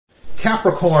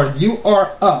Capricorn, you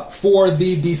are up for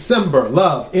the December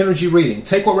love energy reading.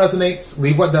 Take what resonates,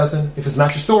 leave what doesn't. If it's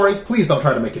not your story, please don't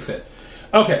try to make it fit.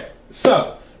 Okay,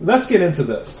 so let's get into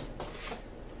this.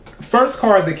 First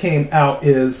card that came out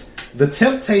is the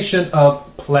temptation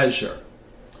of pleasure.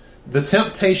 The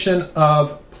temptation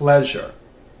of pleasure.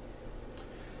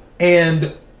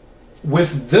 And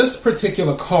with this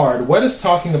particular card, what it's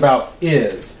talking about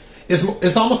is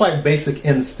it's almost like basic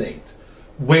instinct,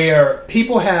 where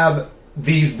people have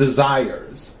these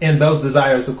desires, and those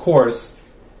desires, of course,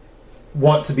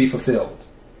 want to be fulfilled.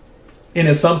 And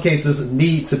in some cases,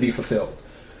 need to be fulfilled.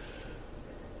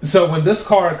 So when this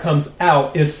card comes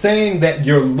out, it's saying that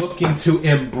you're looking to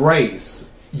embrace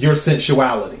your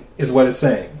sensuality, is what it's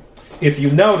saying. If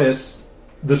you notice,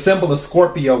 the symbol of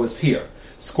Scorpio is here.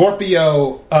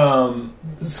 Scorpio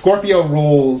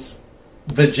rules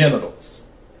the genitals.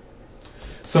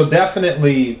 So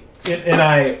definitely, and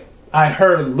I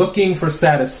heard looking for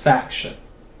satisfaction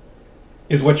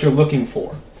is what you're looking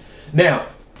for. Now,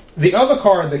 the other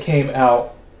card that came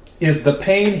out is the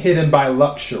pain hidden by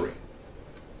luxury.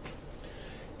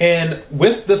 And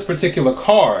with this particular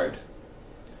card,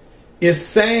 is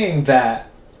saying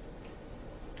that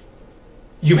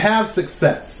you have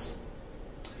success.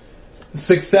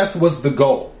 Success was the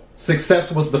goal.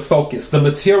 Success was the focus. The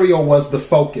material was the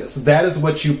focus. That is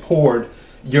what you poured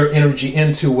your energy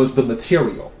into, was the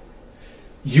material.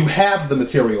 You have the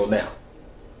material now.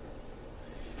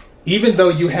 Even though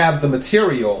you have the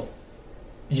material,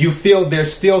 you feel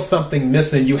there's still something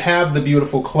missing. You have the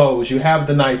beautiful clothes. You have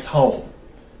the nice home.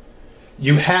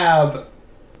 You have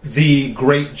the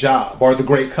great job or the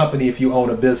great company if you own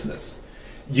a business.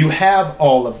 You have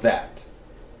all of that.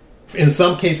 In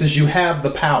some cases, you have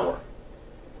the power.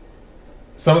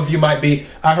 Some of you might be,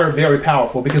 I heard, very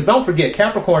powerful, because don't forget,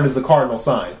 Capricorn is the cardinal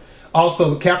sign.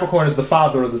 Also, Capricorn is the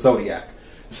father of the zodiac.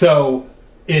 So,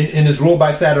 in is ruled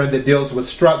by Saturn, that deals with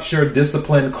structure,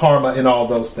 discipline, karma, and all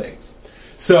those things.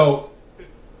 So,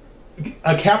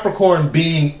 a Capricorn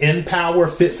being in power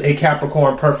fits a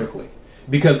Capricorn perfectly,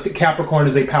 because Capricorn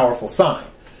is a powerful sign.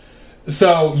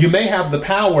 So, you may have the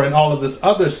power and all of this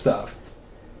other stuff,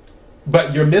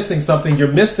 but you're missing something.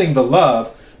 You're missing the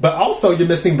love, but also you're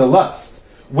missing the lust,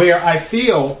 where I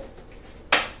feel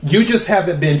you just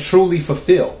haven't been truly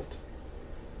fulfilled.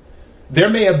 There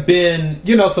may have been,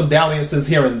 some dalliances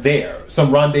here and there,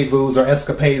 some rendezvous or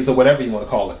escapades or whatever you want to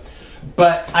call it.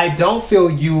 But I don't feel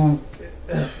you...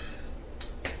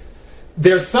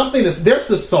 There's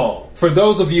the song. For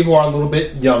those of you who are a little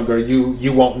bit younger,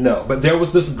 you won't know. But there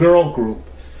was this girl group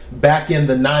back in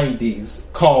the 90s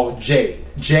called Jade.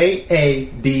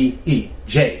 J-A-D-E.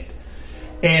 Jade.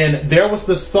 And there was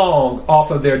the song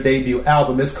off of their debut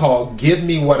album. It's called Give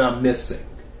Me What I'm Missing.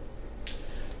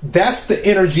 That's the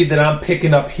energy that I'm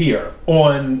picking up here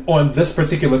on this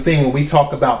particular thing when we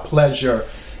talk about pleasure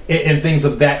and things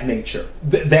of that nature.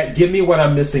 That give me what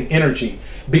I'm missing energy.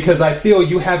 Because I feel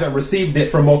you haven't received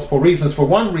it for multiple reasons. For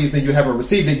one reason, you haven't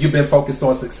received it. You've been focused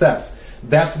on success.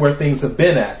 That's where things have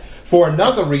been at. For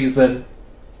another reason,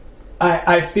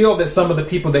 I feel that some of the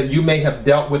people that you may have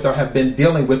dealt with or have been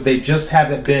dealing with, they just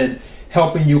haven't been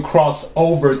helping you cross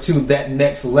over to that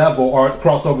next level or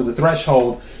cross over the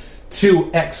threshold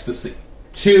to ecstasy,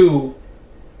 and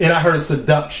I heard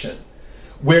seduction,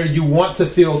 where you want to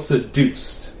feel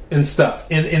seduced and stuff.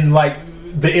 And like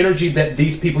the energy that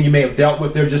these people you may have dealt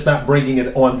with, they're just not bringing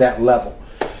it on that level.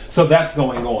 So that's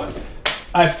going on.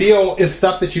 I feel it's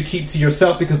stuff that you keep to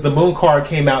yourself, because the moon card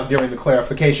came out during the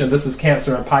clarification. This is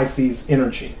Cancer and Pisces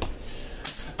energy.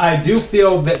 I do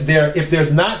feel that if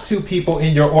there's not two people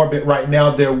in your orbit right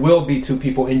now, there will be two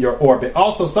people in your orbit.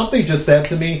 Also, something just said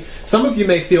to me, some of you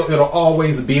may feel it'll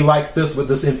always be like this with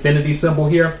this infinity symbol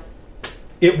here.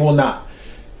 It will not.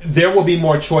 There will be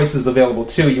more choices available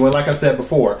to you. And like I said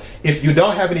before, if you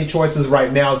don't have any choices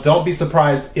right now, don't be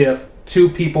surprised if two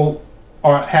people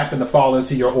happen to fall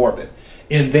into your orbit,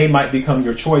 and they might become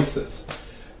your choices.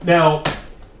 Now,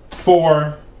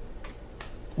 for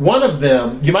one of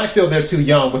them, you might feel they're too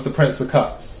young with the Prince of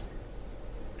Cups.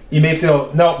 You may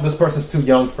feel, no, this person's too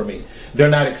young for me. They're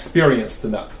not experienced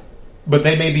enough. But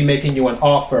they may be making you an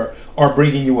offer or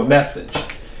bringing you a message.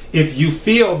 If you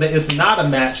feel that it's not a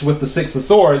match with the Six of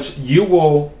Swords, you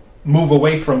will move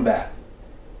away from that,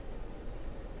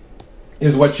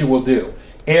 is what you will do.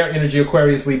 Air energy,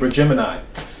 Aquarius, Libra, Gemini.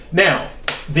 Now,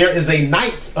 there is a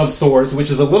Knight of Swords, which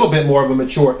is a little bit more of a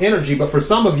mature energy, but for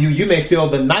some of you, you may feel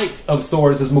the Knight of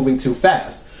Swords is moving too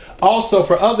fast. Also,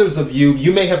 for others of you,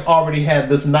 you may have already had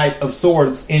this Knight of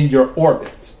Swords in your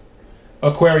orbit.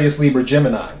 Aquarius, Libra,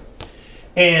 Gemini.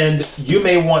 And you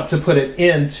may want to put an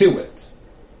end to it.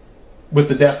 with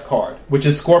the Death card, which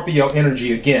is Scorpio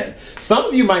energy again. Some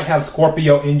of you might have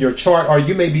Scorpio in your chart, or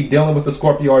you may be dealing with a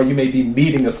Scorpio, or you may be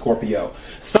meeting a Scorpio.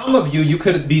 Some of you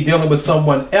could be dealing with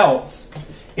someone else,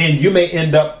 and you may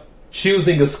end up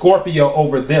choosing a Scorpio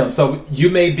over them. So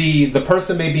the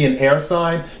person may be an air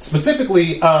sign.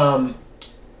 Specifically,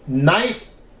 Knight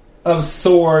of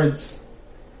Swords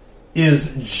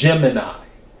is Gemini,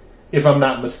 if I'm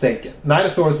not mistaken. Knight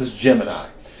of Swords is Gemini.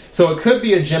 So it could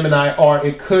be a Gemini, or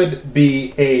it could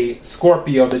be a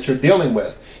Scorpio that you're dealing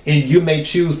with, and you may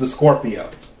choose the Scorpio.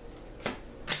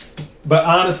 But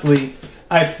honestly,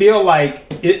 I feel like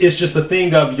it's just a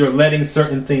thing of you're letting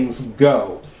certain things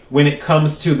go when it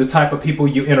comes to the type of people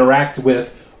you interact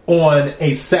with on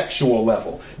a sexual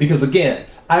level. Because again,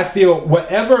 I feel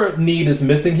whatever need is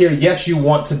missing here, yes, you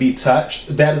want to be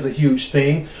touched. That is a huge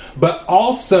thing. But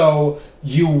also,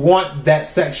 you want that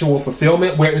sexual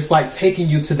fulfillment where it's like taking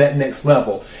you to that next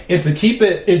level. And to keep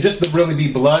it, and just to really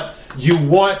be blunt, you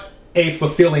want a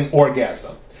fulfilling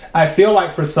orgasm. I feel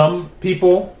like for some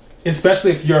people,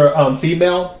 especially if you're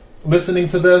female listening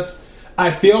to this,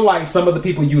 I feel like some of the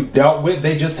people you dealt with,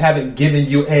 they just haven't given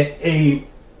you a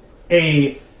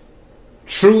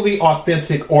truly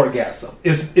authentic orgasm.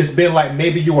 It's been like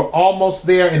maybe you were almost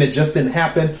there and it just didn't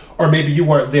happen, or maybe you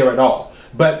weren't there at all.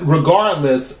 But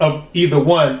regardless of either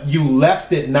one, you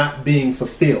left it not being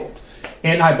fulfilled.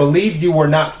 And I believe you were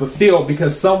not fulfilled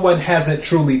because someone hasn't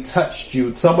truly touched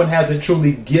you. Someone hasn't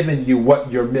truly given you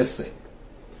what you're missing.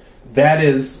 That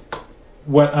is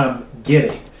what I'm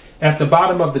getting. At the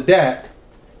bottom of the deck,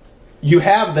 you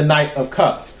have the Knight of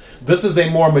Cups. This is a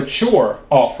more mature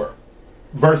offer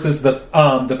versus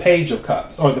the Page of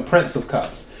Cups or the Prince of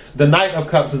Cups. The Knight of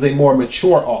Cups is a more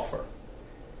mature offer.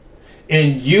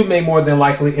 And you may more than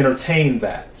likely entertain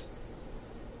that.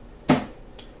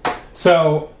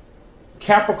 So,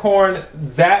 Capricorn,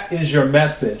 that is your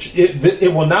message.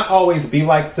 It will not always be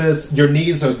like this. Your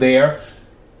needs are there.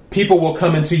 People will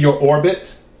come into your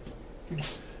orbit.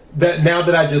 Now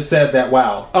that I just said that,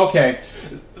 wow. Okay,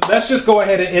 let's just go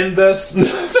ahead and end this.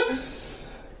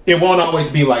 It won't always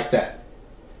be like that.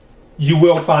 You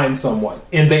will find someone,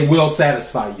 and they will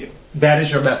satisfy you. That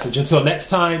is your message. Until next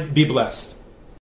time, be blessed.